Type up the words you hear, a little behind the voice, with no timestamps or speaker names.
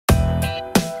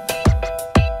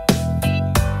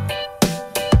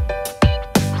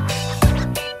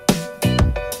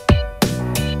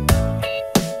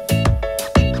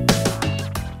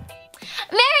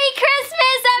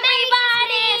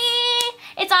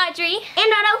Audrey.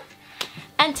 And Otto.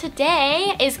 And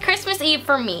today is Christmas Eve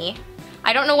for me.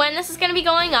 I don't know when this is going to be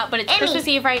going up, but it's Christmas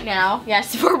Eve right now.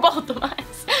 Yes, for both of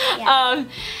us. Yeah.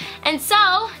 And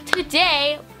so,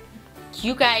 today,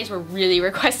 you guys were really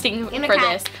requesting for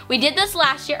this. We did this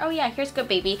last year. Oh yeah, here's good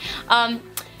baby.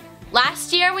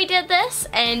 Last year we did this,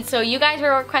 and so you guys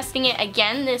were requesting it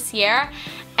again this year.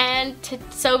 And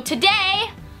so today,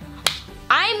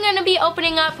 I'm gonna be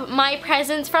opening up my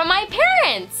presents from my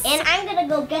parents. And I'm gonna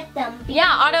go get them. Yeah,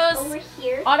 Otto's over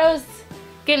here. Otto's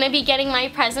gonna be getting my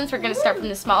presents. We're gonna start from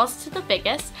the smallest to the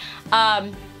biggest.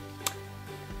 Yeah,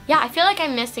 I feel like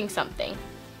I'm missing something.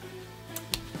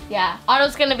 Yeah,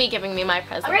 Otto's gonna be giving me my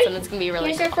presents, and it's gonna be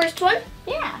really cool. Here's our first one.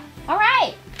 Yeah. All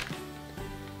right.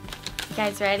 You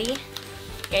guys ready?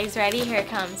 You guys ready? Here it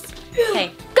comes.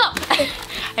 Okay, go!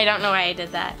 I don't know why I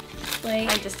did that. Wait.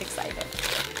 I'm just excited.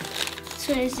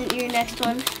 So is it your next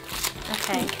one?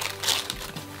 Okay.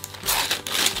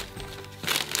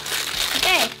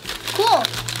 Okay, cool.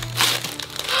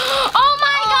 Oh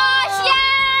my gosh,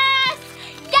 yes!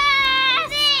 Yes!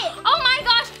 Oh my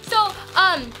gosh, so,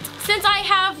 since I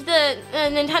have the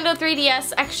Nintendo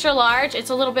 3DS extra large, it's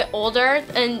a little bit older,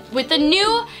 and with the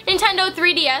new Nintendo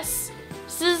 3DS,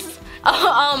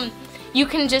 you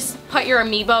can just put your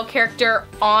amiibo character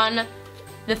on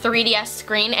the 3DS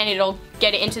screen and it'll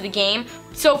get it into the game.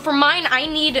 So for mine, I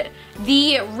need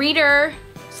the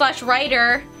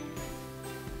reader/writer.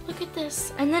 Look at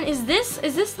this. And then is this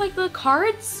like the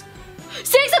cards?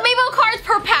 6 amiibo cards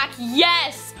per pack,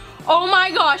 yes! Oh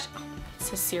my gosh.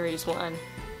 It's a series 1.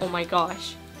 Oh my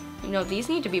gosh. You know, these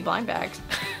need to be blind bags.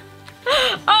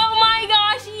 Oh my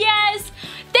gosh, yes!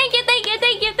 Thank you, thank you,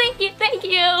 thank you, thank you, thank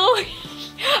you!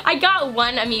 I got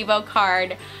one amiibo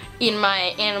card in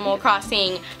my Animal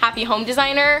Crossing Happy Home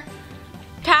Designer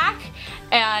pack,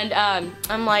 and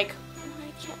I'm like,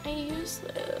 why can't I use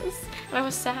this? And I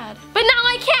was sad. But now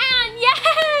I can!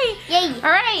 Yay! Yay!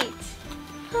 Alright.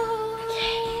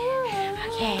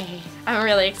 Okay. I'm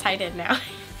really excited now.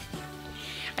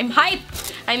 I'm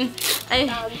hyped. I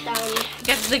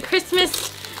got the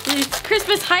Christmas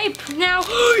hype now.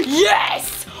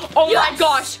 Yes! Oh yes! My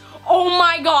gosh! Oh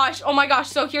my gosh! Oh my gosh!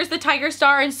 So here's the Tiger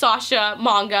Star and Sasha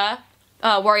manga,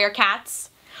 Warrior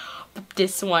Cats.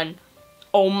 This one,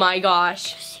 oh my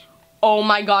gosh! Oh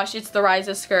my gosh! It's the Rise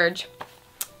of Scourge.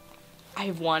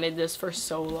 I've wanted this for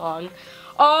so long.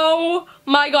 Oh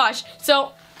my gosh!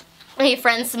 So my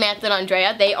friends Samantha and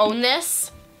Andrea, they own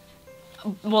this.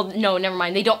 Well, no, never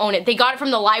mind. They don't own it. They got it from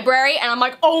the library, and I'm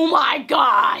like, oh my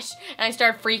gosh! And I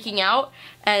started freaking out,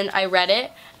 and I read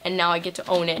it, and now I get to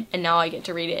own it, and now I get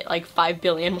to read it like 5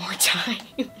 billion more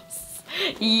times.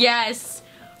 Yes!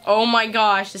 Oh my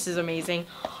gosh, this is amazing.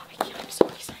 Oh, I'm so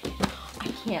excited.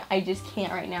 I just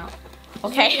can't right now.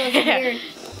 Okay.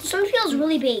 This one feels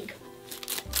really big.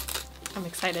 I'm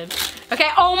excited. Okay,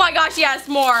 oh my gosh, yes,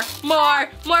 more mangas,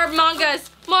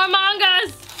 more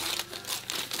mangas!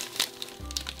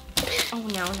 Oh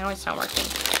no, now it's not working.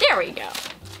 There we go.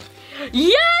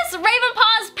 Yes,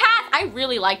 Ravenpaw's Path. I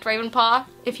really liked Ravenpaw.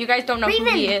 If you guys don't know who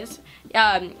he is,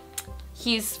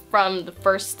 he's from the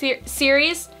first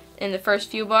series in the first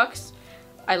few books.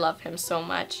 I love him so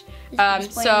much.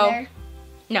 So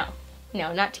no,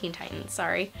 not Teen Titans.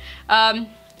 Sorry. So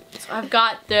I've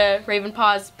got the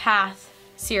Ravenpaw's Path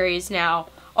series now.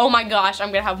 Oh my gosh, I'm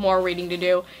gonna have more reading to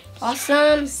do.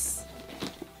 Awesome.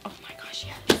 Oh my gosh,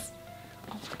 yes.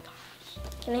 Oh my gosh.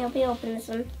 Can I help you open this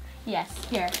one? Yes,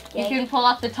 here. You can pull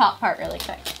off the top part really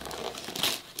quick.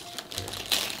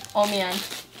 Oh man.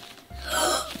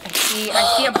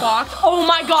 I see a box. Oh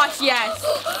my gosh, yes.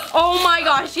 Oh my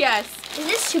gosh, yes. Is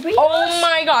this superheroes? Oh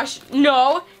my gosh,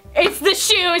 no. It's the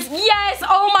shoes. Yes.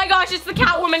 Oh my gosh, it's the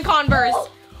Catwoman Converse.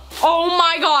 Oh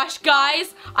my gosh,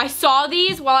 guys. I saw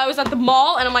these while I was at the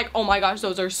mall, and I'm like, oh my gosh,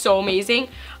 those are so amazing.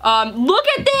 Look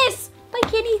at this. My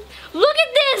kitty. Look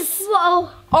at this. Whoa.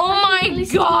 Oh my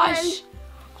gosh.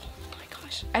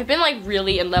 I've been like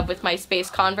really in love with my Space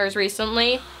Converse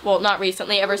recently. Well, not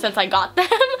recently, ever since I got them.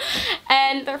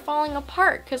 And they're falling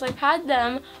apart because I've had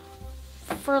them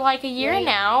for like a year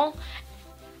now.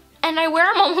 And I wear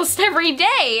them almost every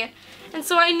day. And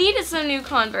so I needed some new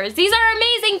Converse. These are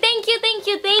amazing. Thank you, thank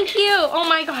you, thank you. Oh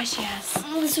my gosh, yes.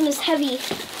 Oh, this one is heavy.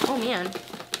 Oh man.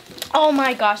 Oh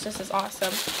my gosh, this is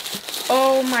awesome.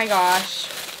 Oh my gosh.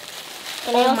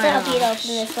 Can I also help you to open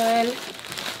this one?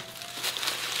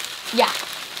 Yeah.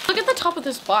 Look at the top of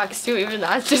this box too, even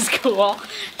that's just cool.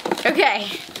 Okay.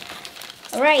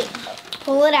 Alright,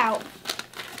 pull it out.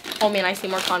 Oh man, I see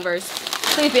more Converse.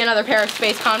 Please be another pair of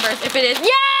Space Converse. If it is,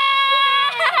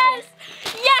 yes!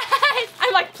 Yes!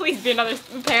 I'm like, please be another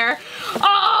pair.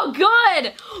 Oh,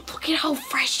 good! Look at how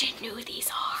fresh and new these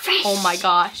are. Fresh. Oh my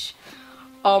gosh.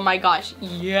 Oh my gosh,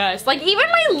 yes. Like even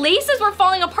my laces were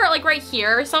falling apart like right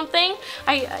here or something.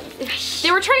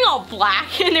 They were turning all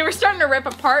black and they were starting to rip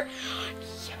apart.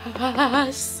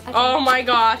 Yes. Okay. Oh my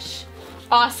gosh.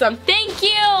 Awesome. Thank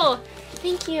you.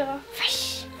 Thank you.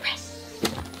 Fresh.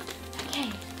 Okay.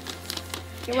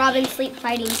 You're Robin sleep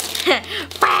fighting.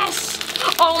 Fresh.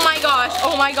 Oh my gosh.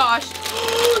 Oh my gosh.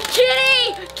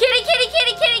 Kitty.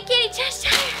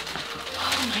 Cheshire.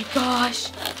 Oh my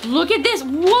gosh. Look at this.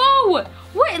 Whoa.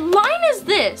 What line is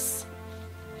this?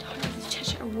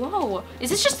 Cheshire. Whoa. Is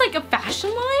this just like a fashion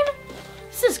line?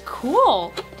 This is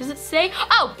cool. Does it say?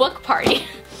 Oh, book party.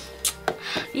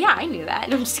 Yeah, I knew that.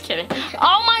 No, I'm just kidding.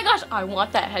 Oh my gosh. I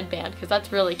want that headband because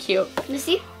that's really cute. Let me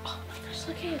see. Oh my gosh.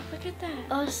 Look at that.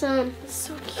 Awesome. It's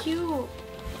so cute.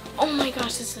 Oh my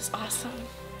gosh. This is awesome.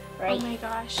 Right. Oh my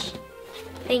gosh.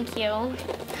 Thank you.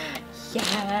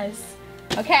 Yes.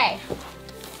 Okay.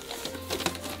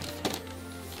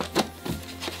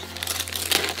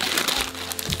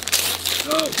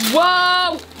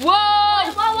 Whoa!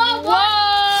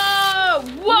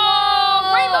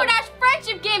 Rainbow Dash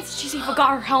friendship games. She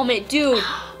forgot her helmet, dude.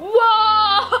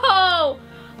 Whoa!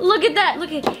 Look at that.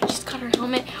 Look at. She's got her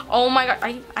helmet. Oh my god.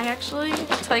 I actually, to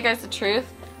tell you guys the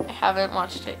truth, I haven't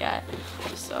watched it yet.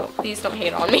 So please don't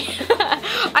hate on me.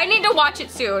 I need to watch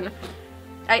it soon.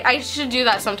 I should do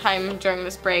that sometime during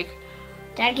this break.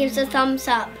 Dad gives a thumbs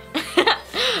up.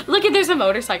 Look at, there's a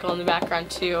motorcycle in the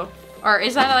background too. Or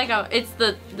is that like it's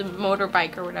the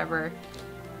motorbike or whatever.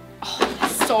 Oh,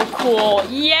 that's so cool.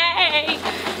 Yay!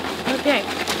 Okay.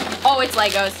 Oh, it's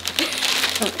Legos.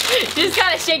 Just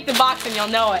gotta shake the box and you'll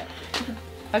know it.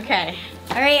 Okay.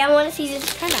 Alright, I want to see this.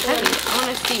 It's kind of heavy. I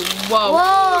want to see. Whoa.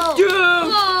 Whoa. Dude!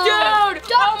 Whoa. Dude!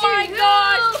 Oh my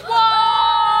gosh! Whoa!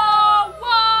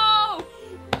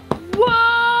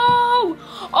 Whoa!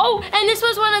 Oh, and this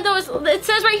was one of those, it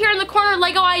says right here in the corner,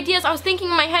 Lego ideas. I was thinking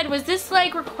in my head, was this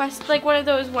like request, like one of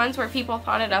those ones where people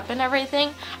thought it up and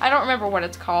everything? I don't remember what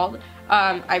it's called.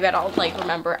 I bet I'll like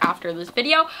remember after this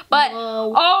video. But,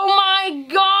 whoa. Oh my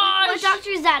gosh! What doctor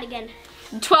is that again?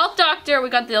 12th Doctor, we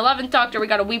got the 11th Doctor, we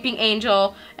got a Weeping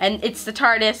Angel, and it's the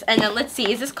TARDIS. And then let's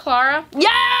see, is this Clara?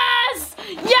 Yes!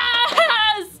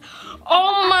 Yes!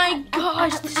 Oh my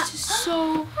gosh, this is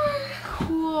so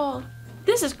cool.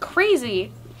 This is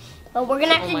crazy. Well, we're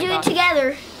gonna have to do it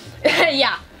together.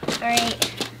 Yeah. Alright.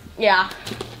 Yeah.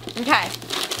 Okay.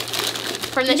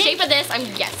 From the shape of this, I'm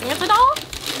guessing it's a doll.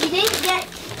 You didn't get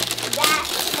that.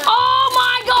 Oh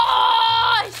my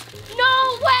gosh!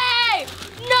 No way!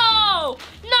 No!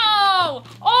 No!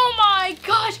 Oh my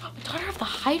gosh! Daughter of the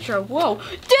Hydra, whoa.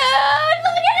 Dude, look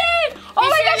at it! Oh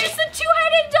my gosh, it's a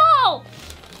two-headed doll!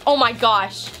 Oh my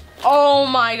gosh. Oh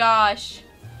my gosh.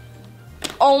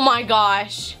 Oh my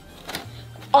gosh.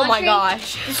 Oh my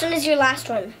gosh. This one is your last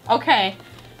one. Okay.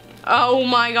 Oh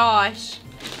my gosh.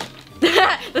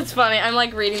 That's funny. I'm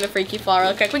like reading the Freaky Flower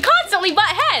real quick. We constantly butt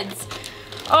heads.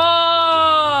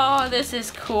 Oh, this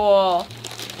is cool.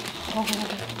 Oh,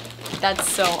 that's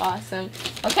so awesome.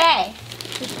 Okay.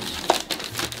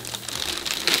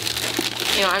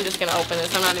 You know, I'm just gonna open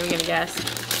this. I'm not even gonna guess.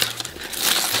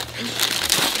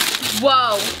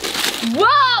 Whoa.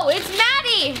 Whoa, it's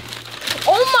Maddie.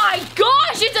 Oh my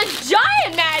gosh, it's a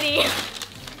giant Maddie.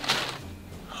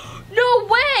 No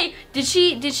way! Did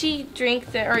she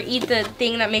drink or eat the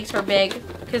thing that makes her big?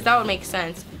 Because that would make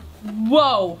sense.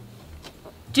 Whoa!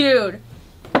 Dude.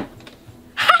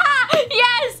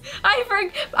 Yes! I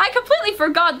completely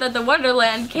forgot that the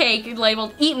Wonderland cake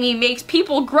labeled "Eat Me" makes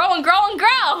people grow and grow and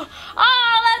grow!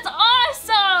 Oh, that's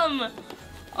awesome!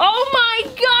 Oh my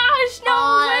gosh,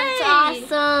 no way!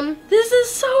 That's awesome. This is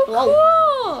so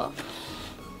cool!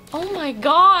 Oh my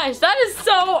gosh, that is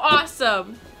so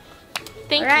awesome!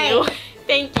 Thank you.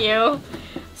 Thank you.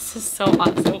 This is so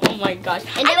awesome. Oh my gosh.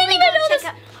 And I didn't even know this.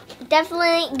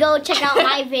 Definitely go check out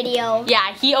my video.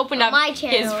 Yeah, he opened up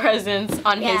his presents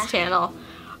on his channel.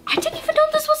 I didn't even know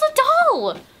this was a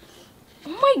doll.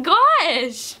 Oh my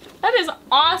gosh. That is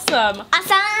awesome.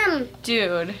 Awesome.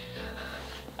 Dude.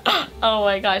 Oh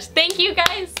my gosh. Thank you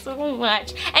guys so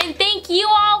much. And thank you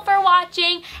all for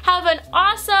watching. Have an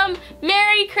awesome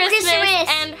Merry Christmas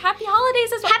and Happy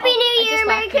Holidays as well. Happy New Year,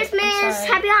 Merry Christmas,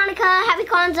 Happy Hanukkah, Happy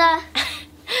Kwanzaa.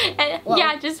 And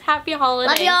yeah, just Happy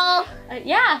Holidays. Love y'all.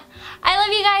 Yeah. I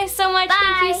love you guys so much. Bye.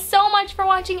 Thank you so much for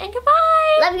watching and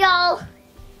goodbye. Love y'all.